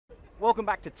Welcome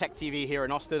back to Tech TV here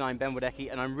in Austin. I'm Ben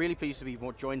Wodecki, and I'm really pleased to be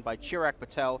joined by Chirag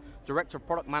Patel, Director of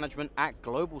Product Management at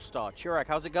GlobalStar. Chirag,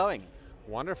 how's it going?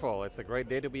 Wonderful, it's a great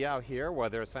day to be out here.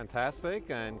 Weather is fantastic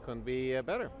and couldn't be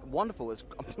better. Wonderful,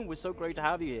 we're so great to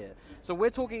have you here. So we're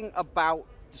talking about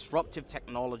disruptive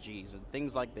technologies and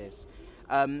things like this.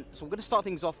 So we're going to start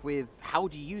things off with, how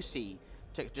do you see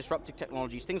disruptive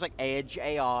technologies, things like Edge,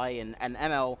 AI, and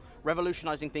ML,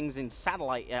 revolutionizing things in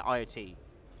satellite IoT?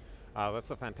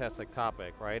 That's a fantastic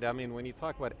topic, right? I mean, when you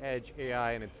talk about Edge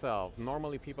AI in itself,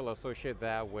 normally people associate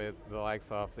that with the likes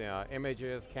of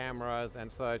images, cameras,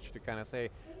 and such to kind of say,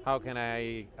 how can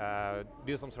I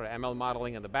do some sort of ML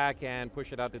modeling in the back end,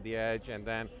 push it out to the edge, and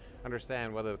then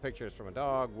understand whether the picture is from a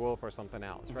dog, wolf, or something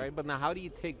else, right? But now how do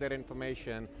you take that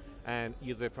information and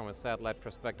use it from a satellite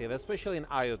perspective, especially in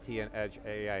IoT and Edge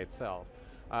AI itself?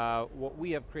 What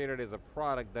we have created is a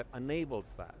product that enables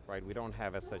that, right? We don't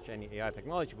have as such any AI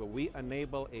technology, but we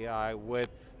enable AI with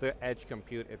the edge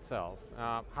compute itself.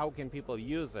 How can people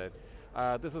use it?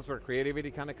 This is where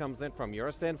creativity kind of comes in from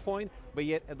your standpoint, but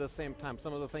yet at the same time,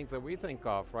 some of the things that we think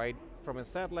of, right? From a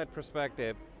satellite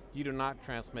perspective, you do not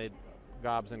transmit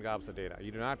gobs and gobs of data.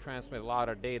 You do not transmit a lot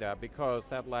of data because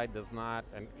satellite does not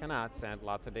and cannot send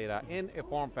lots of data in a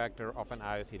form factor of an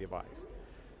IoT device.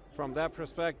 From that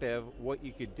perspective, what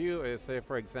you could do is, say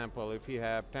for example, if you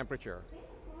have temperature.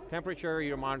 Temperature,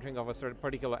 you're monitoring of a certain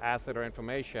particular asset or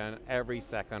information every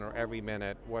second or every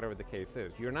minute, whatever the case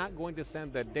is. You're not going to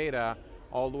send that data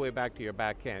all the way back to your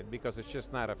back end because it's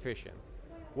just not efficient.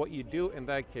 What you do in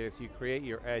that case, you create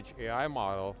your Edge AI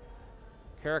model,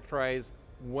 characterize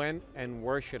when and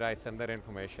where should I send that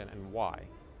information and why.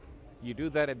 You do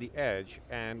that at the edge,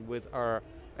 and with our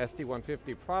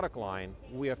ST150 product line,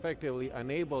 we effectively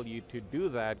enable you to do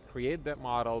that, create that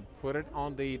model, put it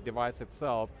on the device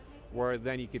itself, where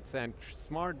then you could send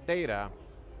smart data.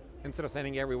 Instead of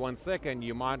sending every 1 second,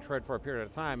 you monitor it for a period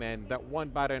of time, and that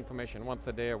one byte of information once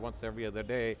a day or once every other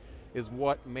day is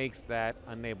what makes that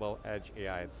enable Edge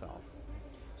AI itself.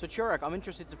 So Chirag, I'm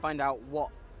interested to find out what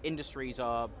industries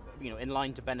are in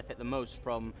line to benefit the most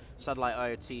from satellite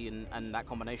IoT and that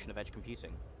combination of edge computing.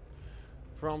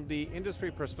 From the industry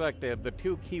perspective, the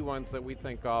two key ones that we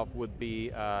think of would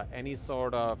be any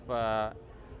sort of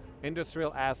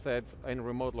industrial assets in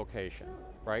remote location,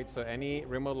 right? So any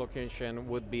remote location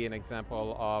would be an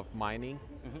example of mining,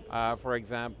 for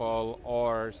example,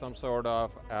 or some sort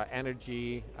of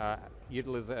energy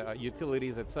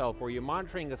utilities itself, where you're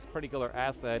monitoring this particular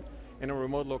asset in a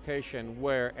remote location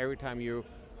where every time you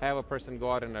have a person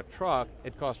go out in a truck,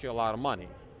 it costs you a lot of money.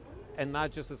 And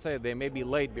not just to say they may be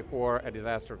late before a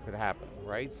disaster could happen,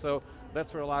 right? So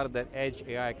that's where a lot of that Edge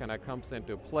AI kind of comes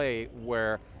into play,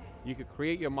 where you could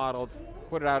create your models,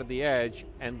 put it out at the edge,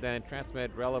 and then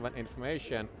transmit relevant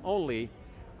information only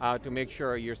to make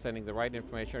sure you're sending the right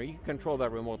information, or you can control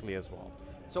that remotely as well.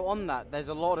 So on that, there's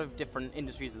a lot of different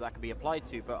industries that could be applied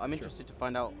to, but I'm interested to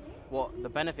find out what the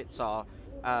benefits are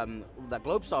that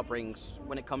GlobalStar brings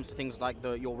when it comes to things like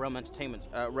your realm entertainment,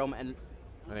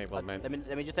 enablement.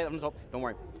 Let me just take that from the top, don't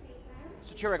worry.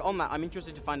 So Chirag, on that, I'm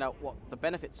interested to find out what the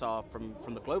benefits are from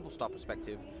the GlobalStar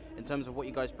perspective in terms of what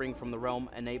you guys bring from the Realm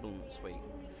Enablement Suite.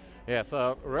 Yeah,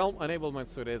 so Realm Enablement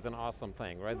Suite is an awesome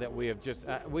thing, right? That we have just,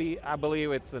 I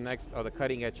believe it's the next, or the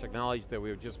cutting edge technology that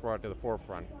we've just brought to the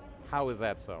forefront. How is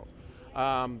that so?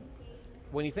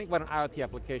 When you think about an IoT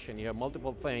application, you have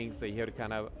multiple things that you have to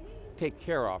kind of take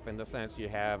care of, in the sense you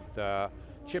have the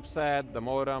chipset, the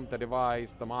modem, the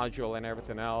device, the module, and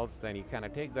everything else. Then you kind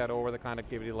of take that over the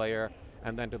connectivity layer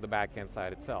and then to the back-end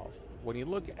side itself. When you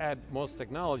look at most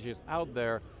technologies out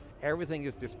there, everything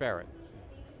is disparate.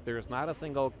 There's not a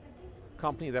single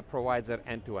company that provides that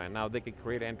end-to-end. Now, they can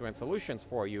create end-to-end solutions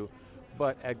for you,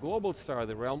 but at GlobalStar,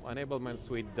 the Realm Enablement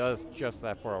Suite does just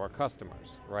that for our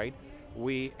customers, right?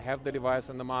 We have the device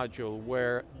and the module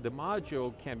where the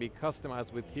module can be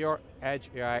customized with your Edge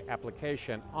AI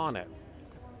application on it.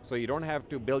 So you don't have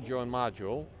to build your own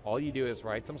module. All you do is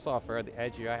write some software, the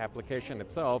Edge AI application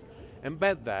itself,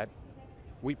 embed that.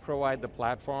 We provide the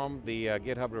platform, the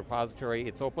GitHub repository.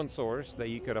 It's open source that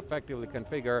you could effectively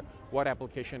configure what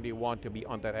application do you want to be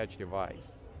on that Edge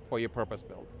device for your purpose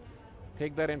build.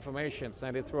 Take that information,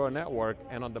 send it through a network,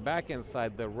 and on the back-end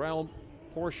side, the Realm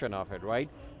portion of it, right?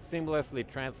 Seamlessly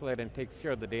translate and takes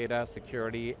care of the data,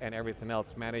 security, and everything else,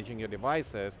 managing your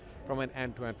devices from an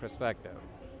end-to-end perspective.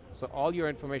 So all your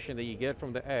information that you get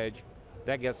from the edge,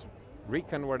 that gets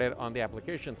reconverted on the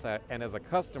application side, and as a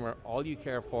customer, all you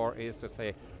care for is to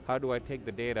say, how do I take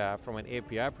the data from an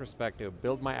API perspective,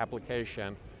 build my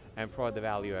application, and provide the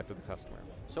value add to the customer.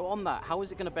 So on that, how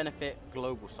is it going to benefit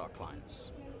GlobalStar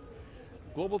clients?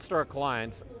 GlobalStar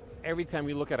clients every time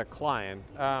you look at a client,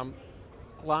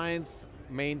 client's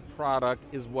main product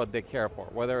is what they care for,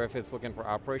 whether if it's looking for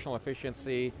operational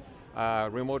efficiency,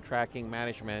 remote tracking,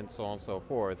 management, so on and so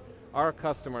forth. Our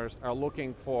customers are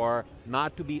looking for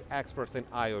not to be experts in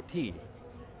IoT,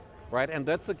 right? And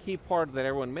that's the key part that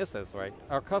everyone misses, right?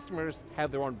 Our customers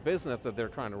have their own business that they're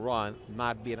trying to run,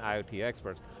 not be an IoT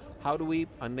experts. How do we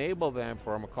enable them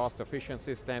from a cost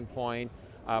efficiency standpoint,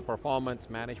 performance,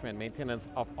 management, maintenance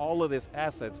of all of these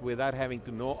assets without having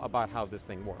to know about how this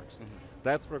thing works?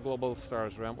 That's where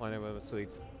GlobalStar's Realm Enablement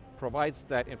Suites provides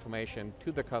that information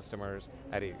to the customers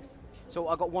at ease. So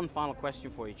I've got one final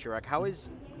question for you, Chirag. How is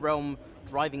Realm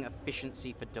driving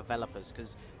efficiency for developers?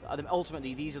 Because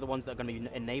ultimately these are the ones that are going to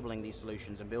be enabling these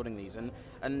solutions and building these,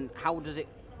 and how does it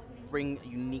bring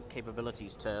unique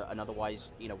capabilities to an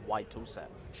otherwise wide tool set?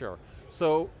 Sure.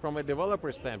 So from a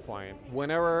developer standpoint,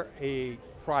 whenever a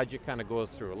project kind of goes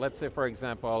through, let's say for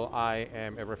example, I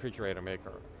am a refrigerator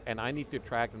maker, and I need to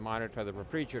track and monitor the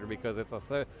refrigerator because it's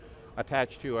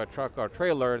attached to a truck or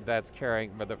trailer that's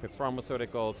carrying, whether if it's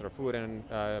pharmaceuticals or food and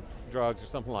drugs or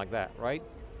something like that, right?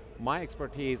 My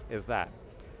expertise is that.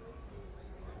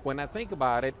 When I think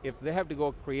about it, if they have to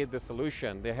go create the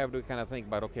solution, they have to kind of think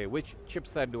about, okay, which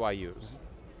chipset do I use?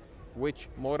 Which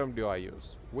modem do I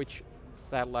use? Which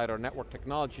satellite or network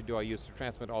technology do I use to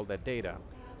transmit all that data?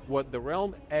 What the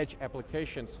Realm Edge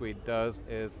application suite does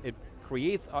is it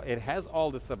creates, it has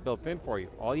all this stuff built in for you.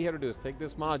 All you have to do is take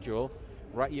this module,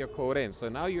 write your code in. So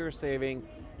now you're saving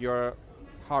your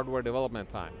hardware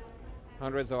development time,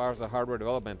 hundreds of hours of hardware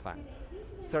development time,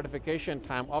 certification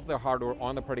time of the hardware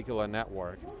on the particular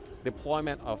network,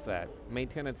 deployment of that,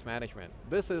 maintenance management.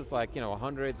 This is like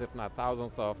hundreds if not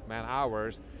thousands of man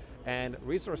hours, and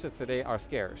resources today are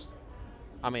scarce.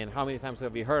 I mean, how many times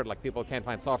have we heard like people can't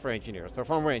find software engineers or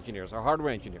firmware engineers or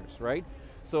hardware engineers, right?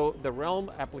 So the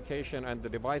Realm application and the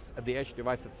device, the edge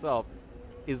device itself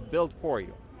is built for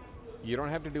you. You don't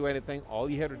have to do anything. All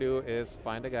you have to do is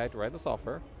find a guy to write the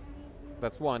software.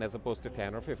 That's one as opposed to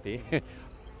 10 or 50.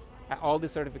 All the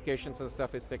certifications and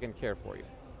stuff is taken care for you,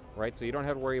 right? So you don't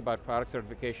have to worry about product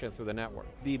certification through the network.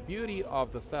 The beauty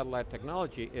of the satellite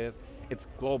technology is it's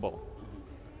global.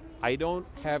 I don't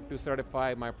have to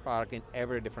certify my product in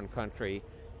every different country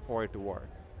for it to work.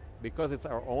 Because it's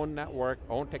our own network,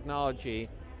 own technology,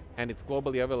 and it's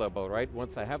globally available, right?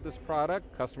 Once I have this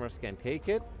product, customers can take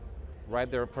it, write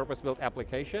their purpose-built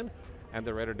application, and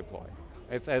they're ready to deploy.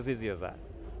 It's as easy as that.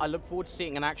 I look forward to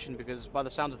seeing it in action because by the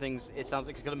sound of things, it sounds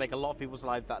like it's going to make a lot of people's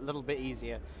lives that little bit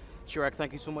easier. Chirag,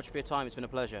 thank you so much for your time. It's been a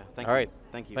pleasure. Thank you. All right.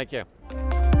 Thank you. Thank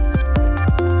you.